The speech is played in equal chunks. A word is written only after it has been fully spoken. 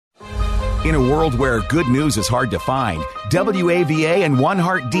In a world where good news is hard to find, WAVA and One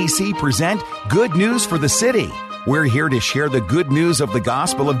Heart DC present Good News for the City. We're here to share the good news of the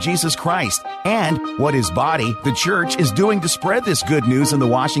gospel of Jesus Christ and what His body, the church, is doing to spread this good news in the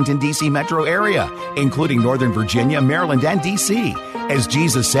Washington, D.C. metro area, including Northern Virginia, Maryland, and D.C. As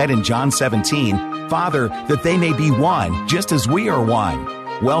Jesus said in John 17, Father, that they may be one, just as we are one.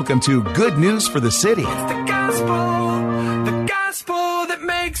 Welcome to Good News for the City. It's the gospel that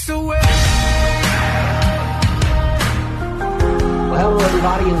makes a way. Well, hello,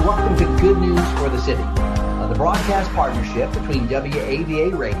 everybody, and welcome to Good News for the City, the broadcast partnership between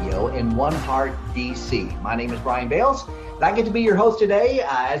WAVA Radio and One Heart DC. My name is Brian Bales, and I get to be your host today,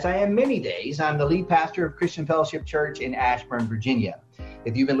 as I am many days. I'm the lead pastor of Christian Fellowship Church in Ashburn, Virginia.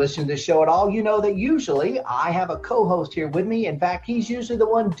 If you've been listening to this show at all, you know that usually I have a co-host here with me. In fact, he's usually the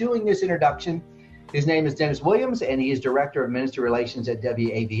one doing this introduction. His name is Dennis Williams, and he is Director of Ministry Relations at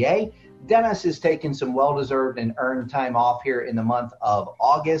WAVA. Dennis has taken some well-deserved and earned time off here in the month of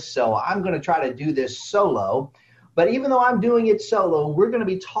August, so I'm going to try to do this solo. But even though I'm doing it solo, we're going to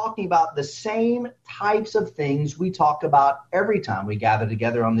be talking about the same types of things we talk about every time we gather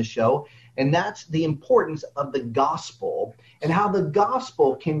together on the show, and that's the importance of the gospel and how the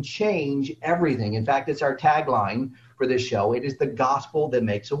gospel can change everything. In fact, it's our tagline for this show. It is the gospel that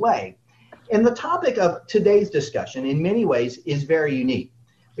makes a way. And the topic of today's discussion, in many ways, is very unique,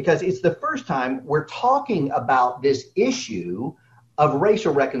 because it's the first time we're talking about this issue of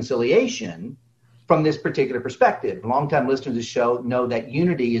racial reconciliation from this particular perspective. Longtime listeners of the show know that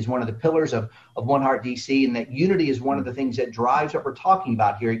unity is one of the pillars of One Heart DC, and that unity is one of the things that drives what we're talking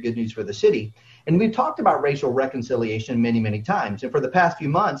about here at Good News for the City. And we've talked about racial reconciliation many, many times. And for the past few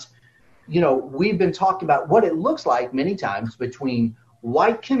months, we've been talking about what it looks like many times between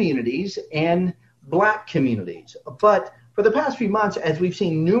white communities and black communities. But for the past few months, as we've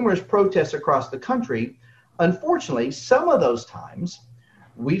seen numerous protests across the country, unfortunately, some of those times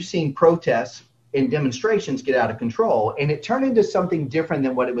we've seen protests and demonstrations get out of control, and it turned into something different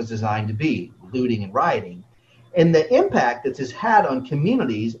than what it was designed to be, looting and rioting. And the impact that this had on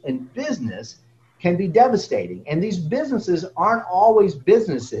communities and business can be devastating. And these businesses aren't always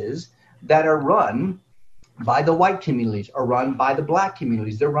businesses that are run by the white communities or run by the black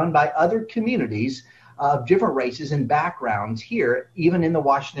communities. They're run by other communities of different races and backgrounds here, even in the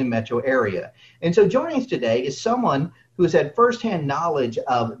Washington metro area. And so joining us today is someone who has had firsthand knowledge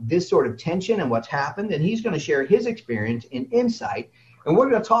of this sort of tension and what's happened, and he's going to share his experience and insight. And we're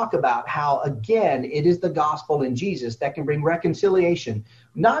going to talk about how, again, it is the gospel in Jesus that can bring reconciliation,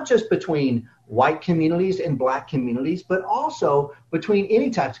 not just between white communities and black communities, but also between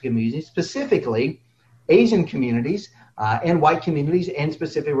any types of communities, specifically Asian communities and white communities, and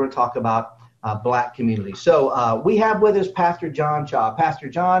specifically we're going to talk about black communities. So we have with us Pastor John Cha. Pastor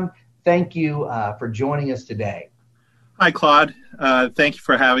John, thank you for joining us today. Hi, Claude. Thank you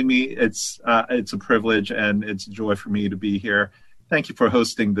for having me. It's a privilege and it's a joy for me to be here. Thank you for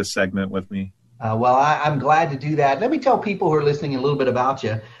hosting this segment with me. Well, I'm glad to do that. Let me tell people who are listening a little bit about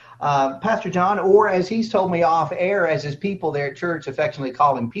you. Pastor John, or as he's told me off air, as his people there at church affectionately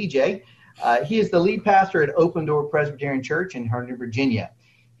call him PJ, he is the lead pastor at Open Door Presbyterian Church in Herndon, Virginia.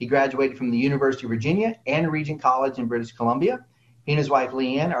 He graduated from the University of Virginia and Regent College in British Columbia. He and his wife,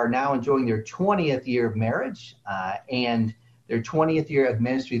 Leanne, are now enjoying their 20th year of marriage and their 20th year of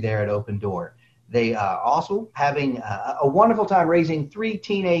ministry there at Open Door. They are also having a wonderful time raising 3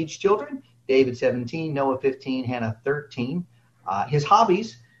 teenage children, David 17, Noah 15, Hannah 13. His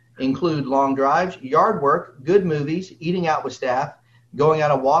hobbies include long drives, yard work, good movies, eating out with staff, going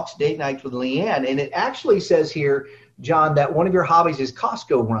out on walks, date nights with Leanne. And it actually says here, John, that one of your hobbies is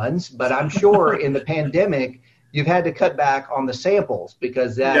Costco runs, but I'm sure in the pandemic, you've had to cut back on the samples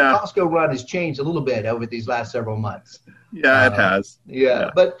because that Costco run has changed a little bit over these last several months. Yeah, it has. Yeah,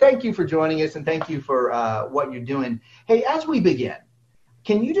 but thank you for joining us, and thank you for what you're doing. Hey, as we begin,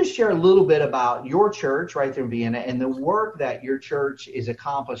 can you just share a little bit about your church right there in Vienna and the work that your church is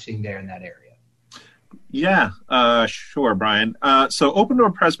accomplishing there in that area? Yeah, sure, Brian. So Open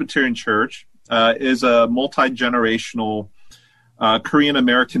Door Presbyterian Church is a multi-generational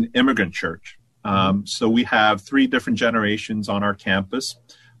Korean-American immigrant church. So we have 3 different generations on our campus.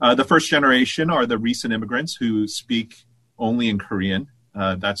 The first generation are the recent immigrants who speak only in Korean.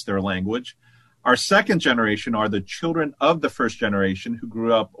 That's their language. Our second generation are the children of the first generation who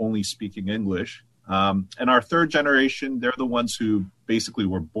grew up only speaking English. And our third generation, they're the ones who basically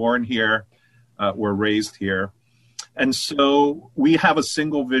were born here, were raised here. And so we have a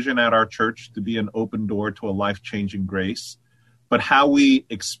single vision at our church to be an open door to a life-changing grace. But how we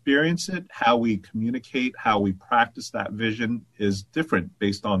experience it, how we communicate, how we practice that vision is different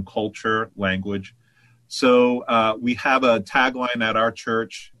based on culture, language. So we have a tagline at our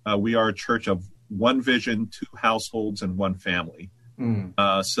church. We are a church of one vision, two households, and one family.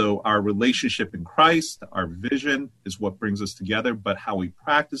 So our relationship in Christ, our vision is what brings us together, but how we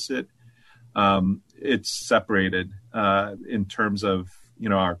practice it, it's separated in terms of,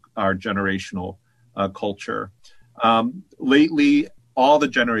 our generational culture. Lately, all the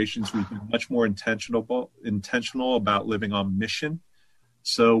generations, we've been much more intentional about living on mission.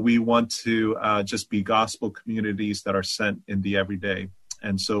 So we want to just be gospel communities that are sent in the everyday.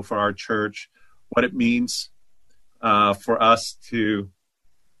 And so for our church, what it means for us to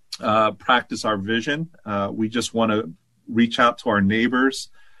practice our vision, we just want to reach out to our neighbors,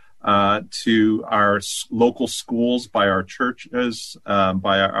 to our local schools, by our churches,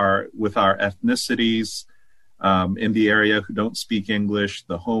 with our ethnicities in the area who don't speak English,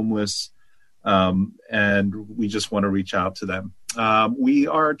 the homeless, and we just want to reach out to them. We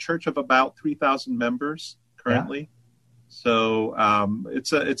are a church of about 3,000 members currently, so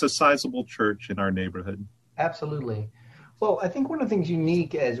it's a sizable church in our neighborhood. Absolutely. Well, I think one of the things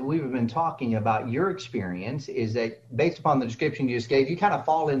unique as we've been talking about your experience is that based upon the description you just gave, you kind of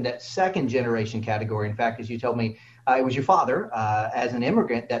fall in that second generation category. In fact, as you told me, it was your father as an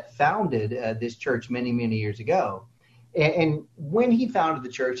immigrant that founded this church many, many years ago. And when he founded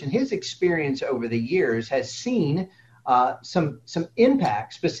the church, and his experience over the years has seen some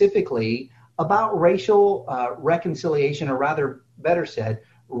impact specifically about racial reconciliation, or rather, better said,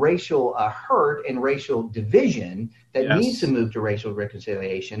 racial hurt and racial division that needs to move to racial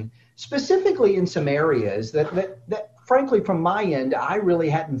reconciliation, specifically in some areas that frankly, from my end, I really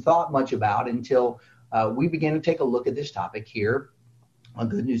hadn't thought much about until we began to take a look at this topic here on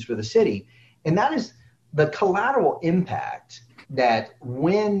Good News for the City. And that is the collateral impact that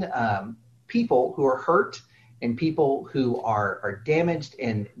when people who are hurt and people who are damaged,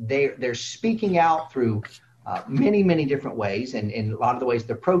 and they're speaking out through many, many different ways, and in a lot of the ways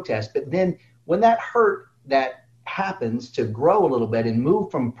they're protest. But then when that hurt that happens to grow a little bit and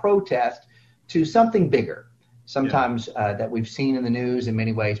move from protest to something bigger, sometimes that we've seen in the news in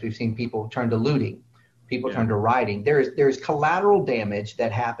many ways, we've seen people turn to looting, people turn to rioting. There's collateral damage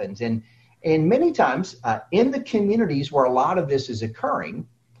that happens. And many times in the communities where a lot of this is occurring,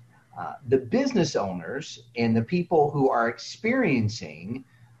 the business owners and the people who are experiencing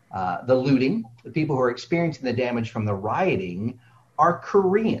the looting, the people who are experiencing the damage from the rioting, are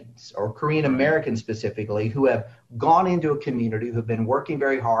Koreans, or Korean Americans specifically, who have gone into a community, who have been working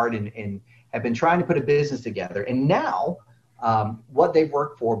very hard and have been trying to put a business together. And now what they've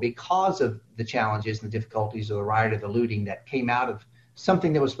worked for, because of the challenges and the difficulties of the riot or the looting that came out of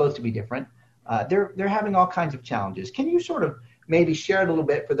something that was supposed to be different, they're having all kinds of challenges. Can you sort of maybe share a little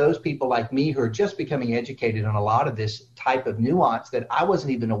bit for those people like me who are just becoming educated on a lot of this type of nuance that I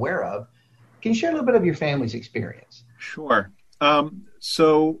wasn't even aware of? Can you share a little bit of your family's experience? Sure.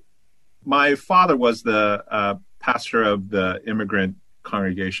 So my father was the pastor of the immigrant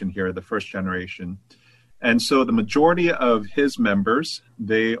congregation here, the first generation. And so the majority of his members,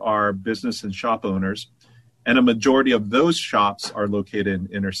 they are business and shop owners. And a majority of those shops are located in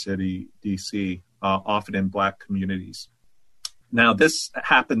inner city DC, often in Black communities. Now, this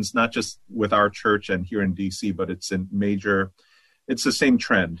happens not just with our church and here in DC, but it's the same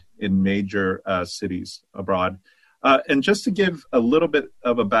trend in major cities abroad. And just to give a little bit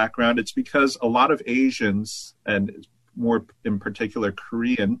of a background, it's because a lot of Asians, and more in particular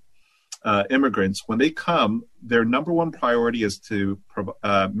Korean immigrants, when they come, their number one priority is to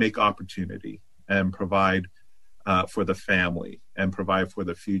make opportunity and provide for the family and provide for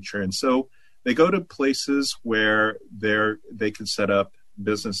the future. And so they go to places where they can set up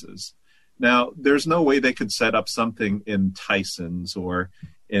businesses. Now, there's no way they could set up something in Tyson's or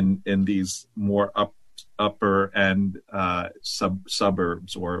in these more upper end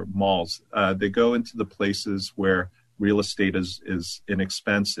suburbs or malls. They go into the places where real estate is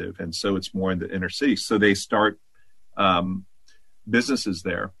inexpensive, and so it's more in the inner city. So they start businesses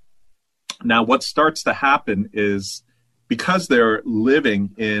there. Now, what starts to happen is, because they're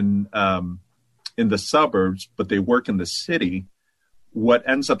living in the suburbs, but they work in the city, what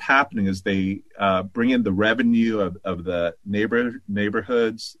ends up happening is they bring in the revenue of the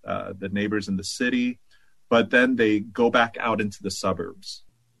neighborhoods, the neighbors in the city, but then they go back out into the suburbs.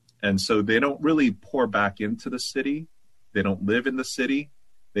 And so they don't really pour back into the city. They don't live in the city.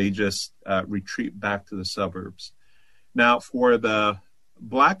 They just retreat back to the suburbs. Now, for the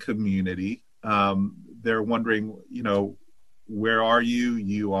Black community, they're wondering, where are you?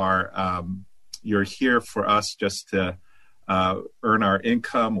 You're here for us just to earn our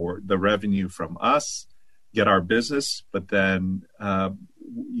income or the revenue from us, get our business, but then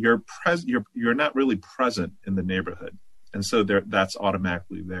you're not really present in the neighborhood, and so that's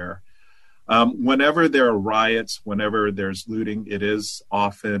automatically there. Whenever there are riots, whenever there's looting, it is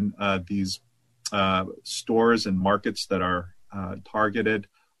often these stores and markets that are targeted.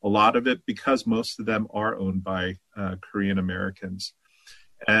 A lot of it because most of them are owned by Korean Americans,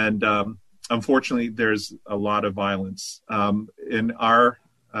 and unfortunately, there's a lot of violence in our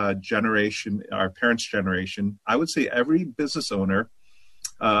generation, our parents' generation. I would say every business owner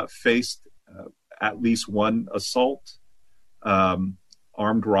faced at least one assault,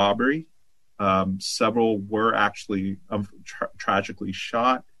 armed robbery. Several were actually tragically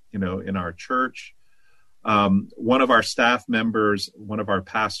shot, in our church. One of our staff members, one of our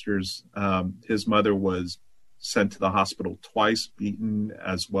pastors, his mother was sent to the hospital twice, beaten,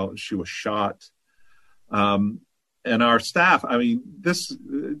 as well as she was shot. And our staff,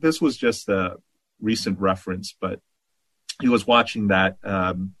 this was just a recent reference, but he was watching that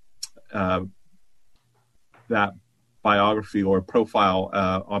biography or profile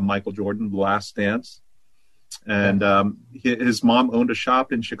on Michael Jordan, The Last Dance. And his mom owned a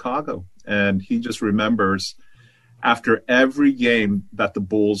shop in Chicago. And he just remembers after every game that the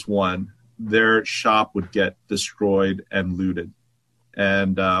Bulls won, their shop would get destroyed and looted.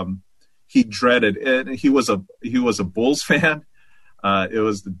 And he dreaded it. And he was a Bulls fan. It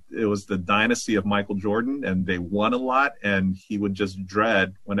was the dynasty of Michael Jordan, and they won a lot. And he would just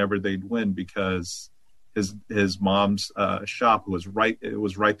dread whenever they'd win because his mom's shop was right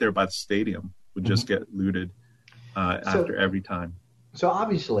there by the stadium, would just get looted after every time. So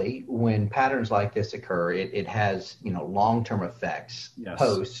obviously, when patterns like this occur, it has long-term effects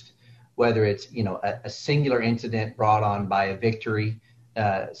post, whether it's a singular incident brought on by a victory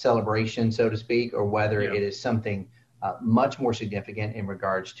celebration, so to speak, or whether it is something much more significant in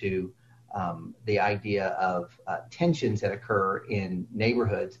regards to the idea of tensions that occur in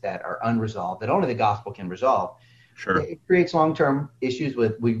neighborhoods that are unresolved, that only the gospel can resolve. Sure. It creates long-term issues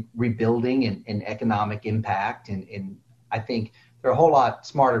with rebuilding and economic impact. And I think there are a whole lot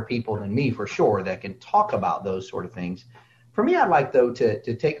smarter people than me, for sure, that can talk about those sort of things. For me, I'd like, though,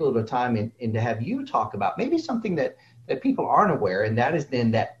 to take a little bit of time and to have you talk about maybe something that people aren't aware, and that is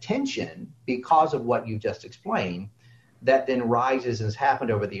then that tension, because of what you just explained, that then rises and has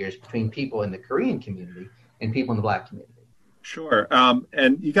happened over the years between people in the Korean community and people in the Black community. Sure.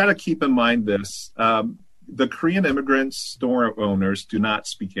 And you got to keep in mind this. The Korean immigrants, store owners, do not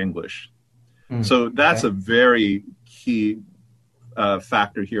speak English. So that's a very key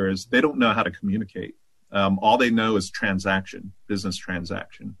factor here is they don't know how to communicate. All they know is business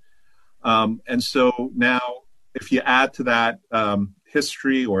transaction. And so now if you add to that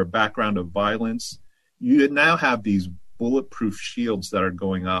history or background of violence, you now have these bulletproof shields that are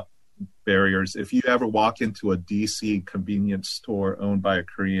going up, barriers. If you ever walk into a DC convenience store owned by a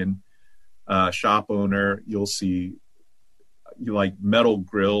Korean shop owner, you'll see metal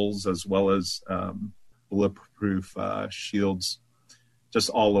grills as well as bulletproof shields just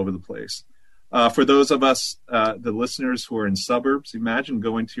all over the place. For those of us, the listeners who are in suburbs, imagine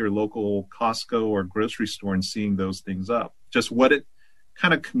going to your local Costco or grocery store and seeing those things up. Just what it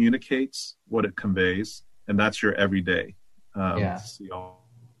kind of communicates, what it conveys, and that's your everyday. See all.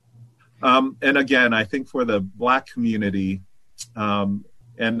 And again, I think for the Black community,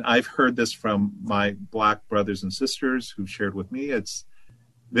 and I've heard this from my Black brothers and sisters who've shared with me,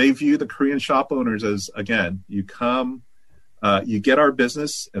 they view the Korean shop owners as, again, you come, you get our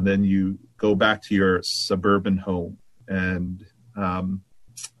business, and then you go back to your suburban home. And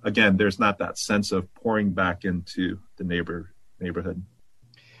again, there's not that sense of pouring back into the neighborhood.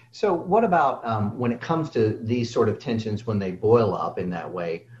 So what about when it comes to these sort of tensions, when they boil up in that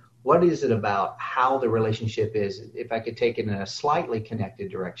way, what is it about how the relationship is, if I could take it in a slightly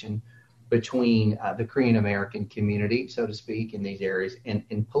connected direction, between the Korean American community, so to speak, in these areas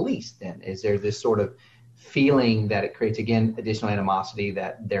and police then? Is there this sort of feeling that it creates, again, additional animosity,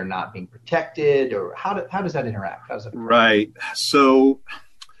 that they're not being protected, or how does that interact? How does that Right. So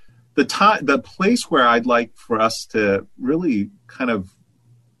the place where I'd like for us to really kind of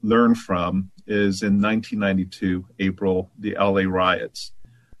learn from is in 1992, April, the LA riots.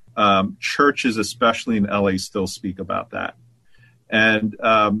 Churches, especially in LA, still speak about that. And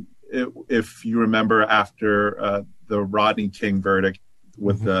if you remember, after the Rodney King verdict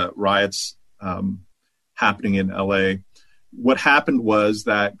with the riots happening in LA, what happened was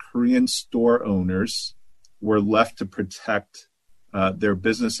that Korean store owners were left to protect their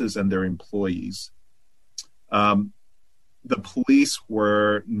businesses and their employees. The police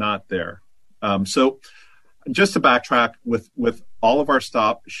were not there. So just to backtrack, with all of our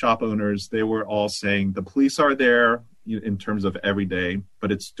shop owners, they were all saying the police are there in terms of every day,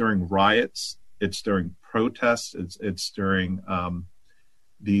 but it's during riots, it's during protests, it's during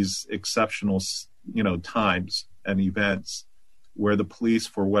these exceptional, times and events where the police,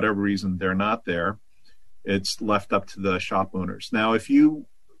 for whatever reason, they're not there. It's left up to the shop owners. Now, if you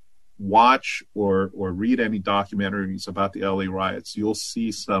watch or read any documentaries about the LA riots, you'll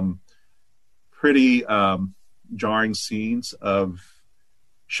see some pretty jarring scenes of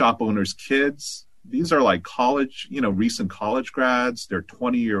shop owners' kids. These are like college, recent college grads. They're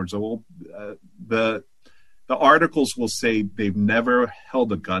 20 years old. The articles will say they've never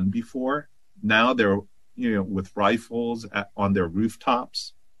held a gun before. Now they're, with rifles on their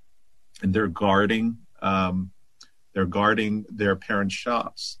rooftops, and they're guarding their parents'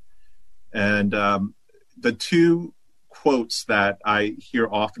 shops. And the two quotes that I hear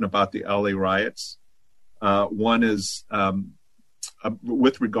often about the LA riots, one is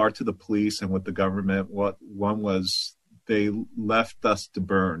with regard to the police and with the government. One was, they left us to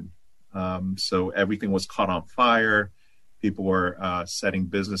burn. So everything was caught on fire. People were setting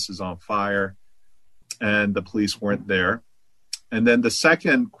businesses on fire, and the police weren't there. And then the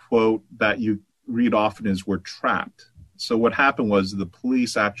second quote that you read often is, "We're trapped." So what happened was the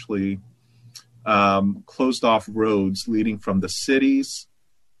police actually closed off roads leading from the cities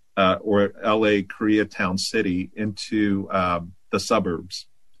or LA, Koreatown City, into the suburbs.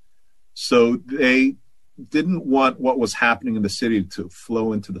 So they didn't want what was happening in the city to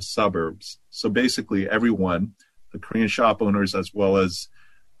flow into the suburbs. So basically everyone, the Korean shop owners as well as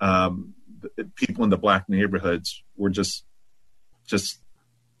the people in the Black neighborhoods, were just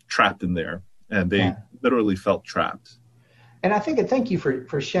trapped in there, and they literally felt trapped. And I think, thank you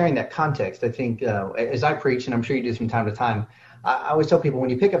for sharing that context. I think as I preach, and I'm sure you do from time to time, I always tell people, when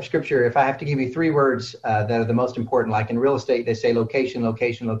you pick up scripture, if I have to give you three words that are the most important, like in real estate, they say location,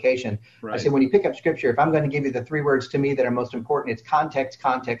 location, location. Right. I say, when you pick up scripture, if I'm going to give you the three words to me that are most important, it's context,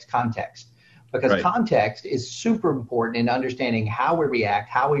 context, context. Because context is super important in understanding how we react,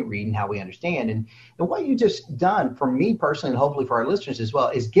 how we read, and how we understand. And what you just done, for me personally, and hopefully for our listeners as well,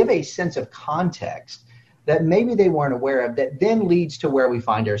 is give a sense of context that maybe they weren't aware of, that then leads to where we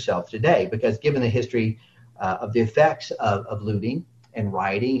find ourselves today. Because given the history of the effects of looting and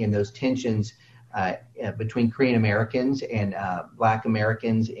rioting and those tensions between Korean Americans and Black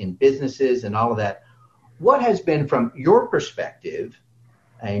Americans in businesses and all of that, what has been, from your perspective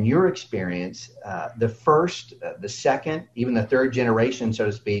and your experience, the first, the second, even the third generation, so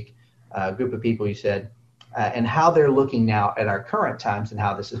to speak, group of people, you said, and how they're looking now at our current times and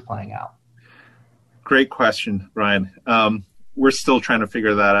how this is playing out? Great question, Brian. We're still trying to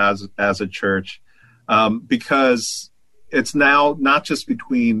figure that out as a church, because it's now not just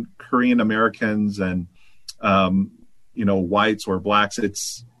between Korean Americans and whites or blacks.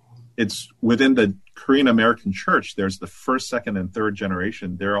 It's within the Korean American church. There's the first, second, and third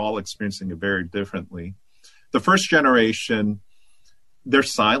generation. They're all experiencing it very differently. The first generation, they're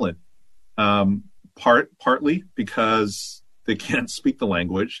silent, partly because they can't speak the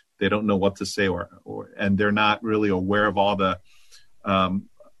language. They don't know what to say, and they're not really aware of all the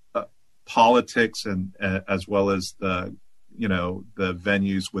politics and as well as the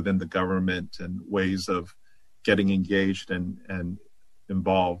venues within the government and ways of getting engaged and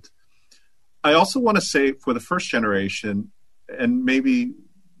involved. I also want to say, for the first generation, and maybe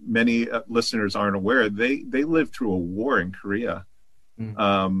many listeners aren't aware, they lived through a war in Korea.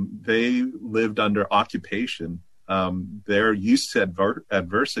 They lived under occupation. They're used to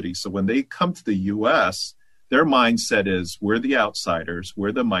adversity. So when they come to the U.S., their mindset is, we're the outsiders,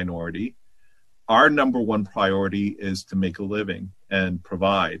 we're the minority. Our number one priority is to make a living and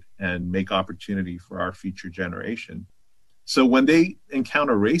provide and make opportunity for our future generation. So when they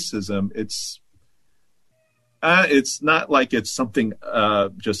encounter racism, it's not like it's something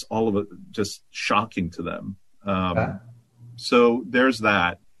just shocking to them. So there's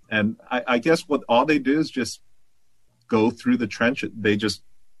that. And I guess what all they do is just go through the trenches. They just,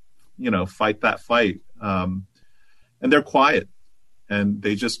 fight that fight. And they're quiet, and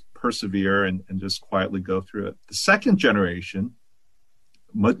they just persevere and just quietly go through it. The second generation,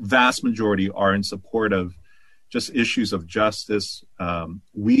 vast majority, are in support of just issues of justice.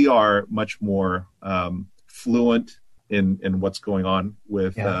 We are much more fluent in what's going on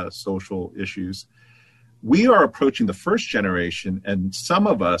with social issues. We are approaching the first generation, and some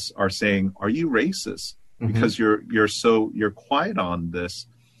of us are saying, "Are you racist? Because you're quiet on this."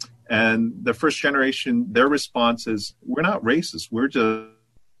 And the first generation, their response is, "We're not racist. We're just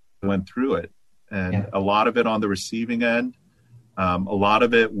went through it." And a lot of it on the receiving end. A lot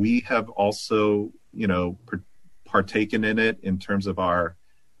of it we have also partaken in it in terms of our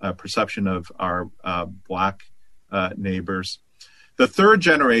perception of our Black neighbors. The third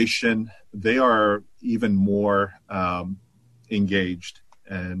generation, they are even more engaged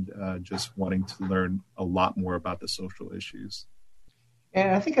and just wanting to learn a lot more about the social issues.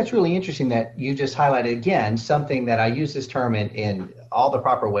 And I think that's really interesting that you just highlighted again something that I use this term in all the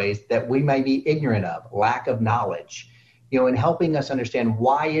proper ways that we may be ignorant of, lack of knowledge, in helping us understand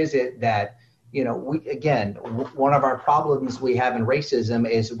why is it that, one of our problems we have in racism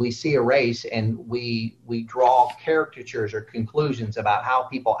is we see a race and we draw caricatures or conclusions about how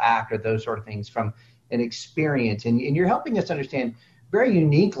people act or those sort of things from an experience. And you're helping us understand very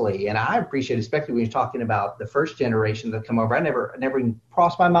uniquely, and I appreciate, especially when you're talking about the first generation that come over. I never even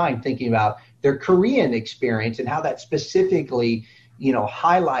crossed my mind thinking about their Korean experience and how that specifically,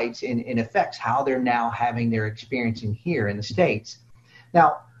 highlights and affects how they're now having their experience in here in the States.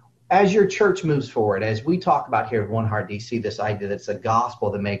 Now, as your church moves forward, as we talk about here at One Heart DC, this idea that it's a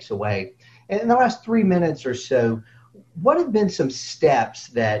gospel that makes a way, and in the last 3 minutes or so, what have been some steps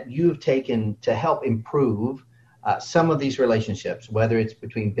that you've taken to help improve some of these relationships, whether it's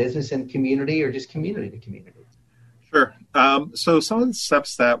between business and community or just community to community? Sure. So some of the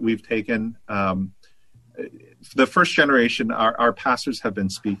steps that we've taken, the first generation, our pastors have been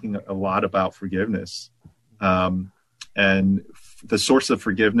speaking a lot about forgiveness. And the source of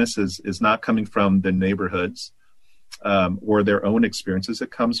forgiveness is not coming from the neighborhoods or their own experiences. It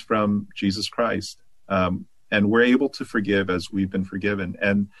comes from Jesus Christ. And we're able to forgive as we've been forgiven.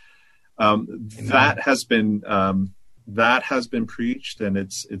 And that has been preached, and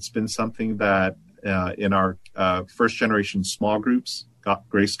it's been something that in our first generation small groups,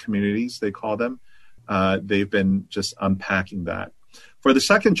 grace communities, they call them, they've been just unpacking that. For the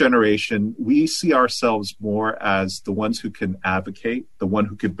second generation, we see ourselves more as the ones who can advocate, the one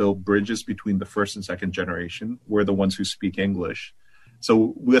who could build bridges between the first and second generation. We're the ones who speak English.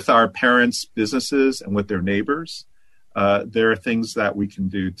 So with our parents' businesses and with their neighbors, there are things that we can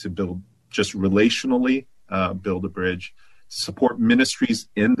do to build just relationally, build a bridge. Support ministries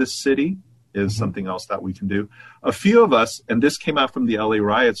in the city is something else that we can do. A few of us, and this came out from the LA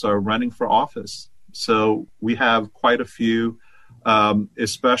riots, are running for office. So we have quite a few,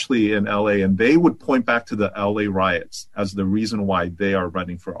 especially in LA, and they would point back to the LA riots as the reason why they are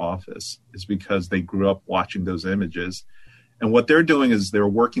running for office, is because they grew up watching those images. And what they're doing is they're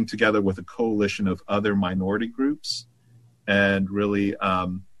working together with a coalition of other minority groups and really,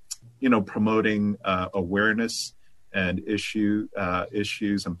 promoting awareness and issues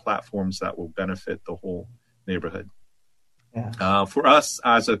and platforms that will benefit the whole neighborhood. Yeah. For us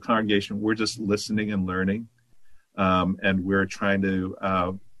as a congregation, we're just listening and learning, and we're trying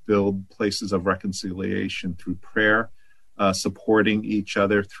to build places of reconciliation through prayer, supporting each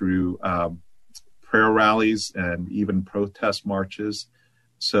other through prayer rallies and even protest marches.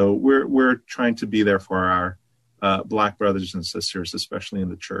 So we're trying to be there for our Black brothers and sisters, especially in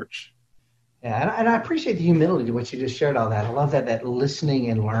the church. Yeah, and I appreciate the humility to which you just shared all that. I love that listening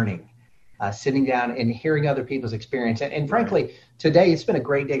and learning, sitting down and hearing other people's experience. And frankly, today it's been a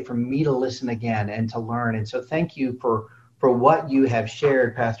great day for me to listen again and to learn. And so thank you for what you have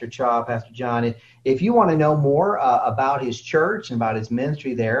shared, Pastor Cha, Pastor John. If you want to know more about his church and about his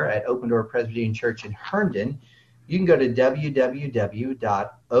ministry there at Open Door Presbyterian Church in Herndon, you can go to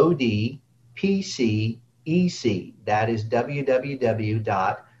www.odpcec. That is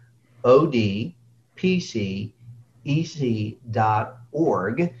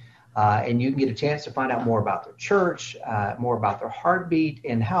www.odpcec.org. And you can get a chance to find out more about their church, more about their heartbeat,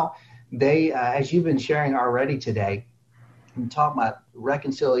 and how they, as you've been sharing already today, and talk about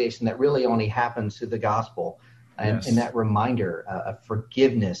reconciliation that really only happens through the gospel, and, and that reminder of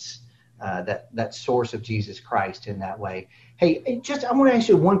forgiveness, that source of Jesus Christ in that way. Hey, I want to ask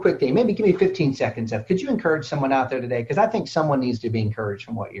you one quick thing. Maybe give me 15 seconds of, could you encourage someone out there today? Because I think someone needs to be encouraged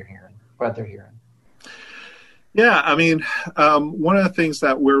from what you're hearing, what they're hearing. Yeah, I mean, one of the things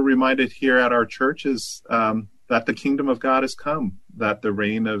that we're reminded here at our church is that the kingdom of God has come, that the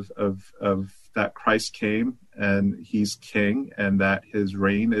reign of that Christ came and he's king, and that his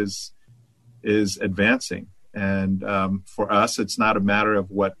reign is advancing. And for us, it's not a matter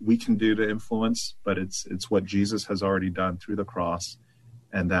of what we can do to influence, but it's what Jesus has already done through the cross,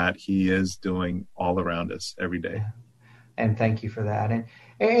 and that he is doing all around us every day. And thank you for that.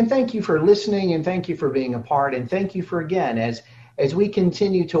 And thank you for listening, and thank you for being a part, and thank you for, again, as we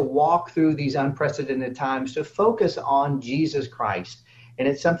continue to walk through these unprecedented times, to focus on Jesus Christ And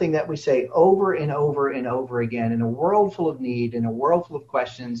it's something that we say over and over and over again. In a world full of need, in a world full of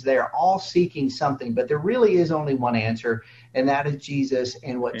questions, they are all seeking something, but there really is only one answer, and that is Jesus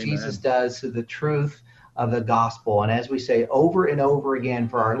and what Amen. Jesus does through the truth of the gospel. And as we say over and over again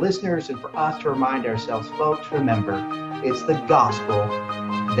for our listeners and for us to remind ourselves, folks, remember, it's the gospel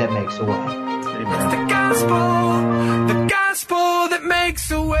that makes a way. Amen. The gospel that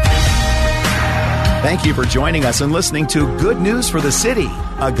makes a way. Thank you for joining us and listening to Good News for the City,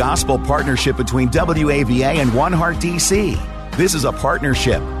 a gospel partnership between WAVA and One Heart DC. This is a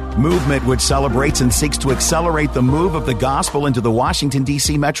partnership movement which celebrates and seeks to accelerate the move of the gospel into the Washington,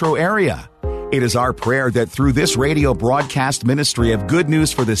 D.C. metro area. It is our prayer that through this radio broadcast ministry of Good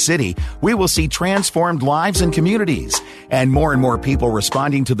News for the City, we will see transformed lives and communities, and more people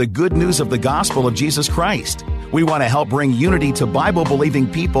responding to the good news of the gospel of Jesus Christ. We want to help bring unity to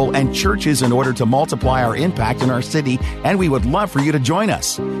Bible-believing people and churches in order to multiply our impact in our city, and we would love for you to join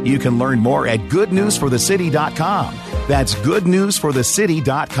us. You can learn more at goodnewsforthecity.com. That's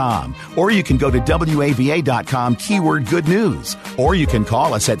goodnewsforthecity.com. Or you can go to WAVA.com, keyword good news. Or you can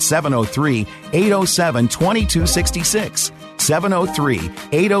call us at 703-807-2266.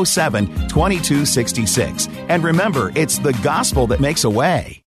 703-807-2266. And remember, it's the gospel that makes a way.